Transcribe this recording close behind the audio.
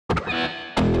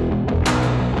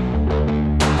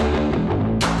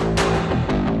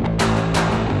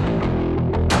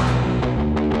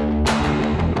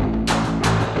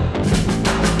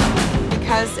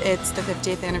It's the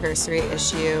 50th anniversary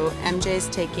issue. MJ's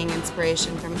taking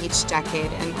inspiration from each decade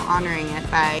and honoring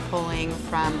it by pulling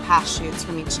from past shoots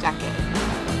from each decade.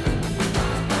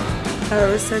 Oh,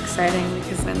 it was so exciting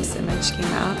because then this image came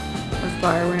out of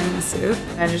Bar wearing a suit.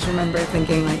 I just remember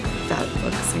thinking, like, that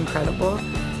looks incredible.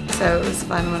 So it was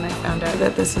fun when I found out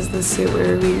that this was the suit we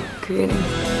were recreating.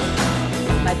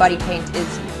 My body paint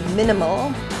is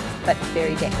minimal, but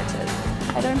very decorative.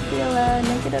 I don't feel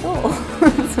naked at all,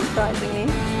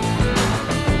 surprisingly.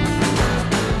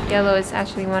 Yellow is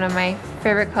actually one of my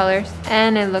favorite colors,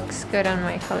 and it looks good on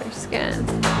my color skin.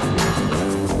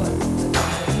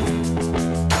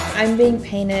 I'm being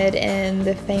painted in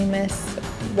the famous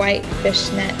white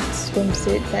fishnet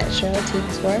swimsuit that Cheryl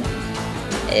Tiegs wore.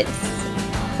 It's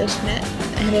fishnet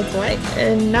and it's white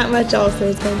and not much else, so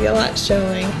it's going to be a lot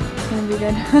showing. It's going to be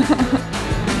good.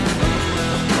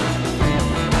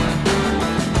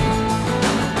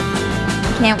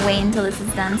 I can't wait until this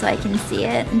is done so I can see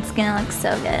it. It's going to look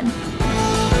so good.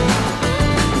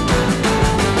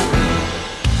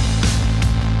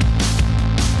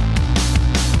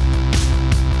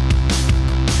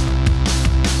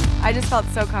 I just felt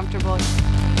so comfortable.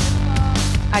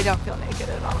 I don't feel naked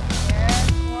at all.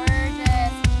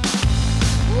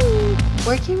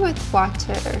 Working with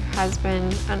Walter has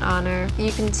been an honor.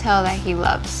 You can tell that he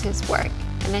loves his work,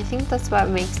 and I think that's what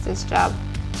makes this job,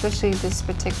 especially this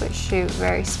particular shoot,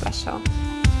 very special.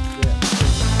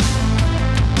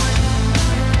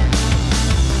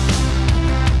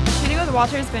 Shooting with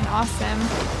Walter has been awesome.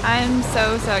 I'm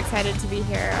so excited to be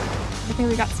here. I think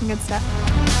we got some good stuff.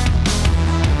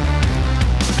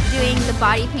 Doing the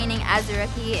body painting as a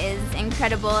rookie is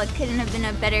incredible. It couldn't have been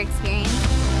a better experience.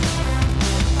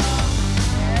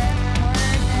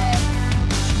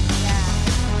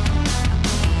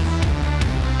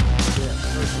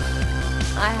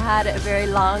 I had a very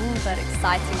long but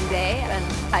exciting day, and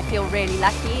I feel really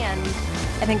lucky, and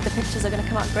I think the pictures are going to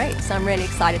come out great, so I'm really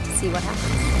excited to see what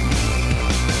happens.